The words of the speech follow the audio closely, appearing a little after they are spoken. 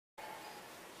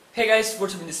Hey guys,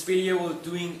 what's up? In this video we're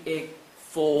doing a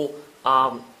full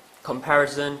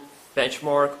comparison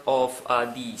benchmark of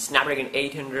the Snapdragon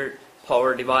 800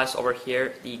 power device over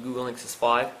here, the Google Nexus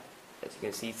 5, as you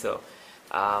can see. So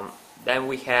then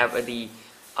we have the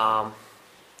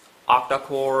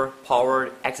octa-core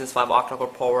powered Exynos 5 octa-core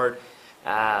powered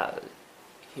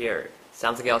here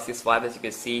Samsung Galaxy S5, as you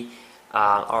can see,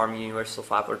 ARM Universal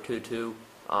 5.22.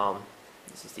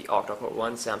 This is the octa-core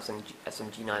one, Samsung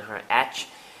SMG 900H.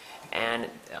 And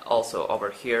also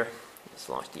over here, let's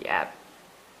launch the app.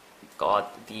 We've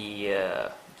got the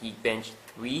Geekbench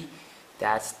 3.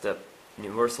 That's the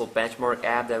universal benchmark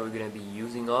app that we're going to be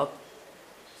using up.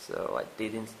 So I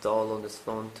did install on this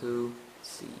phone too. Let's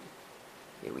see,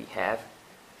 here we have.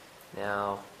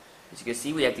 Now, as you can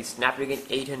see, we have the Snapdragon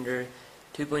 800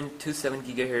 2.27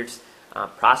 GHz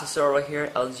processor over here,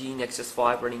 LG Nexus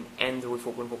 5 running Android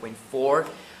 4.4.4,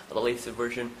 the latest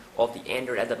version of the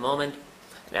Android at the moment.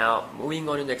 Now, moving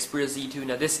on to the Xperia Z2.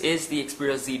 Now, this is the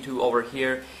Xperia Z2 over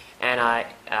here, and I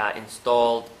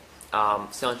installed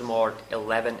Snapdragon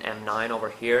 11 M9 over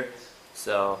here,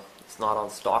 so it's not on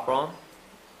stock ROM.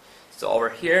 So over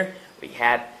here we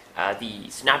have the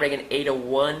Snapdragon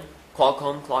 801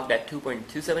 Qualcomm clocked at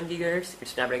 2.27 GHz.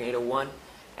 It's Snapdragon 801,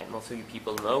 and most of you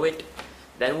people know it.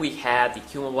 Then we have the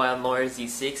Q-Mobile Noir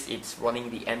Z6. It's running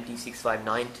the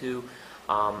MT6592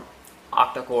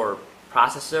 octa-core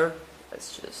processor.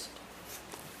 Let's just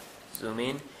zoom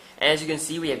in. And as you can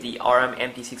see, we have the ARM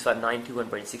MT6592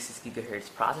 1.66 GHz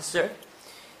processor.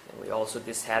 And we also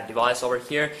just have device over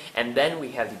here. And then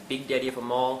we have the big daddy of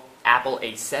them all, Apple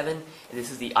A7. And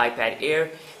this is the iPad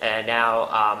Air. And now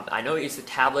I know it's a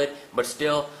tablet, but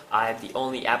still the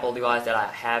only Apple device that I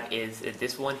have is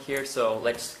this one here. So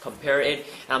let's compare it.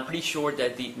 And I'm pretty sure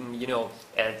that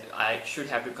I should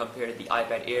have to compare the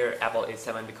iPad Air Apple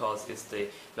A7 because it's the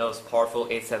most powerful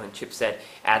A7 chipset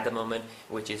at the moment,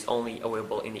 which is only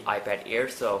available in the iPad Air.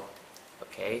 So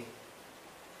okay.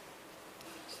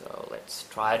 So let's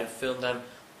try to film them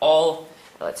all.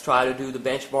 Let's try to do the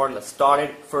benchmark. Let's start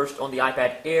it first on the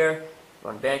iPad Air.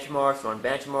 Run benchmarks, run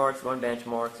benchmarks, run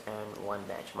benchmarks, and run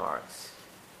benchmarks.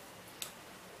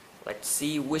 Let's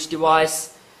see which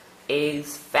device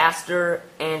is faster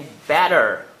and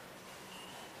better.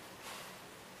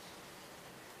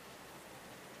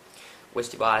 Which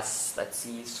device, let's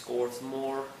see, scores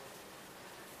more.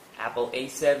 Apple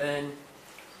A7,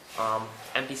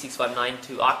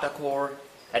 MT6592 octa-core,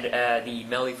 the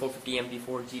Meli 450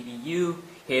 MP4 GPU.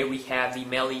 Here we have the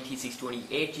Meli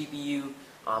T628 GPU.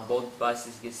 Both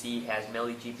devices, you can see, has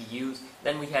Meli GPUs.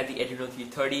 Then we have the Exynos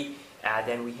 330.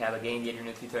 Then we have again the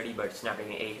Exynos 330, but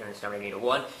Snapdragon 800, Snapdragon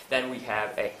 801. Then we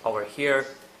have over here,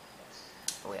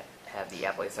 we have the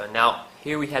Apple A7. Now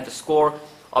here we have the score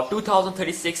of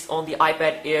 2036 on the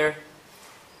iPad Air,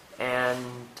 and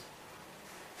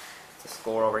the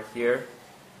score over here,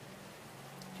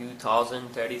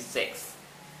 2036.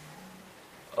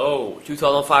 Oh,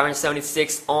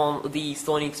 2576 on the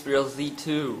Sony Xperia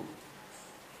Z2.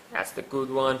 That's the good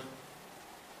one.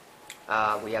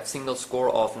 We have single score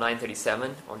of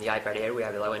 937 on the iPad Air. We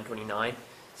have 1129.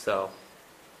 So,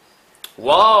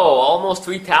 whoa, almost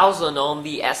 3000 on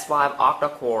the S5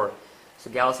 octa-core. So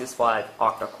Galaxy S5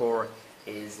 octa-core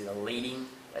is leading.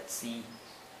 Let's see.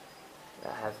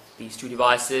 I have these two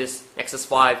devices, Nexus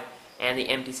 5 and the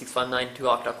MT6592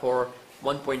 octa-core,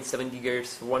 1.7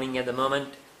 GHz running at the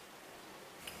moment.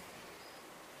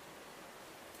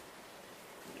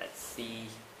 Let's see.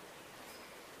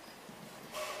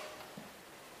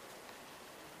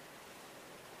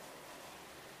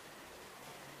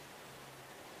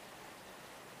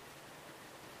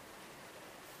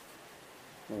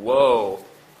 Whoa,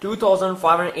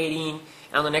 2518,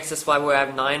 and the Nexus 5 we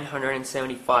have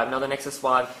 975. Now the Nexus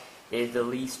 5 is the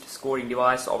least scoring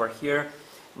device over here.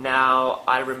 Now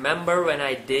I remember when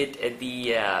I did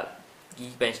the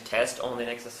Geekbench test on the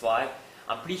Nexus 5,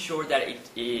 I'm pretty sure that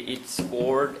it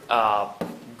scored a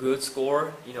good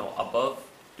score, above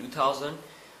 2000,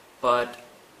 but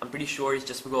I'm pretty sure it's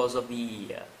just because of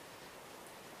the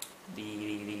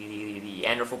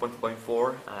Android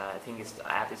 4.4. I think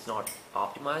the app is not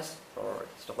optimized or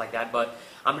stuff like that, but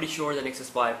I'm pretty sure the Nexus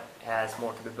 5 has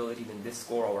more capability than this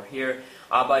score over here.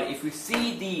 But if we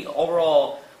see the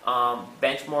overall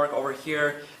benchmark over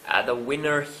here, the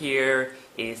winner here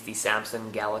is the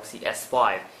Samsung Galaxy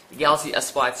S5. The Galaxy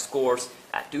S5 scores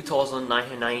at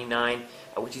 2999,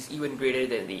 which is even greater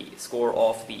than the score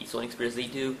of the Sony Xperia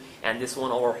Z2, and this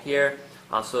one over here.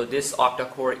 So this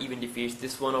octa-core even defeats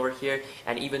this one over here,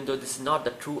 and even though this is not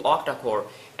the true octa-core,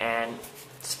 and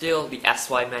still the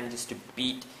S5 manages to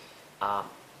beat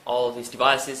all of these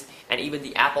devices. And even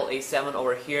the Apple A7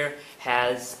 over here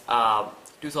has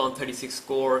 2036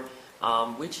 score,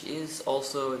 which is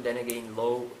also then again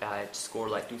low. It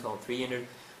scored like 2300,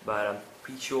 but I'm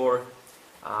pretty sure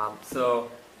so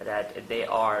that they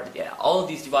are, yeah, all of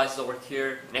these devices over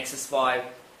here, Nexus 5,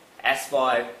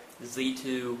 S5,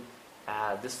 Z2,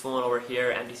 this phone over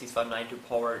here, MT6592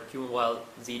 powered Q1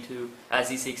 Z2,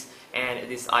 Z6, and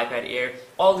this iPad Air.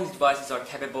 All these devices are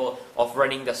capable of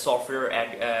running the software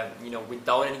at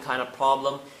without any kind of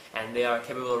problem, and they are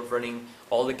capable of running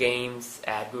all the games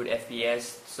at good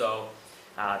FPS. So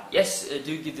yes,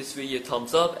 do give this video a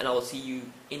thumbs up, and I will see you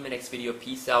in my next video.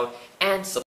 Peace out and subscribe.